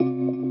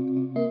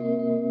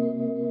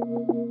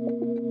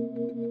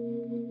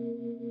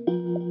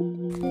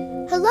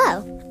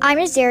Hello, I'm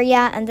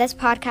Azaria, and this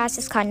podcast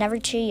is called Never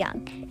Too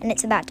Young, and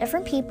it's about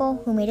different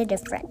people who made a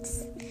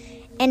difference.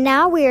 And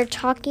now we are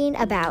talking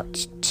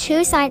about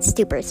two science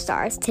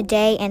superstars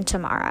today and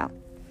tomorrow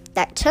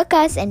that took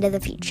us into the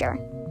future.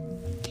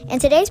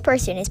 And today's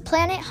person is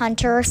planet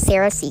hunter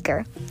Sara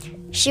Seager.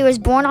 She was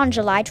born on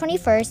July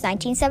 21st,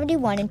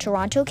 1971 in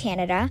Toronto,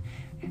 Canada.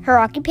 Her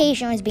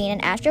occupation was being an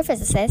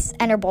astrophysicist,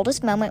 and her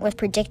boldest moment was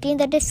predicting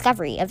the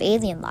discovery of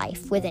alien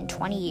life within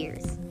 20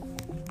 years.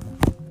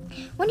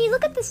 When you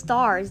look at the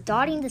stars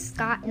dotting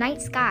the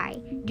night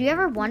sky, do you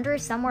ever wonder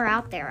if somewhere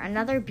out there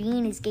another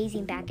being is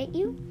gazing back at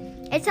you?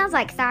 It sounds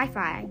like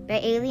sci-fi,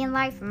 but alien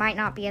life might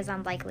not be as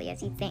unlikely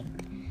as you think.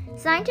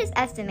 Scientists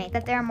estimate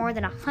that there are more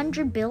than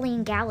 100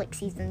 billion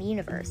galaxies in the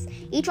universe,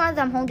 each one of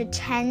them home to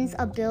tens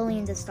of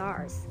billions of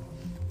stars.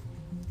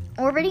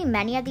 Orbiting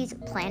many of these are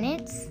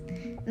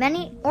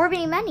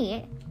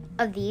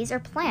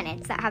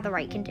planets that have the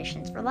right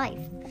conditions for life.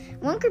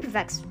 One group of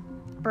experts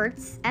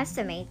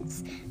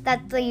estimates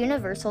that the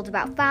universe holds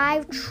about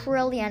 5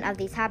 trillion of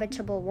these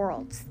habitable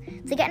worlds.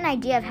 To get an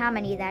idea of how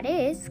many that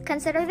is,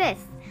 consider this.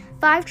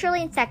 5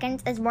 trillion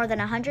seconds is more than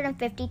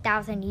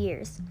 150,000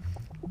 years.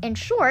 In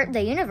short,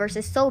 the universe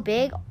is so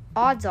big,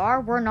 odds are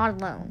we're not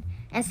alone.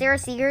 And Sara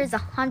Seager is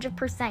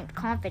 100%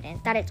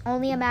 confident that it's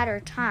only a matter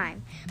of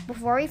time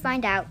before we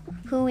find out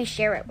who we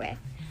share it with.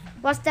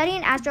 While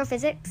studying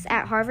astrophysics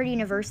at Harvard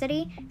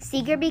University,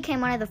 Seager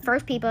became one of the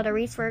first people to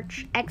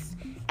research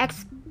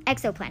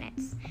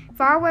exoplanets,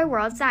 faraway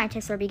worlds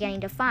scientists are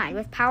beginning to find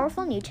with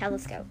powerful new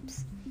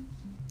telescopes.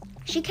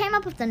 She came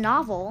up with the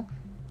novel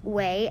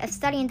way of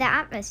studying the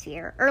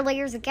atmosphere, or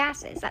layers of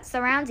gases, that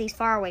surrounds these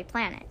faraway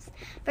planets.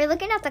 By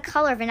looking at the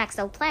color of an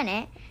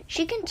exoplanet,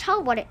 she can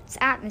tell what its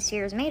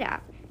atmosphere is made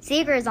of.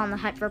 Seager is on the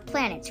hunt for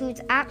planets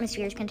whose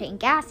atmospheres contain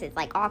gases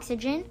like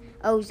oxygen,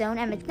 ozone,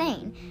 and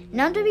methane,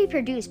 known to be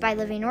produced by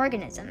living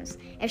organisms.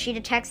 If she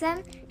detects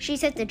them,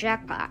 she's hit the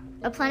jackpot,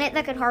 a planet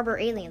that could harbor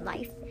alien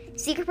life.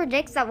 Seager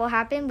predicts that will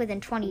happen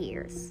within 20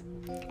 years.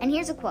 And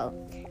here's a quote.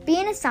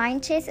 Being a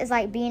scientist is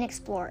like being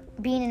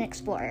an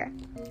explorer.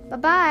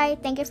 Bye-bye.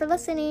 Thank you for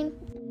listening.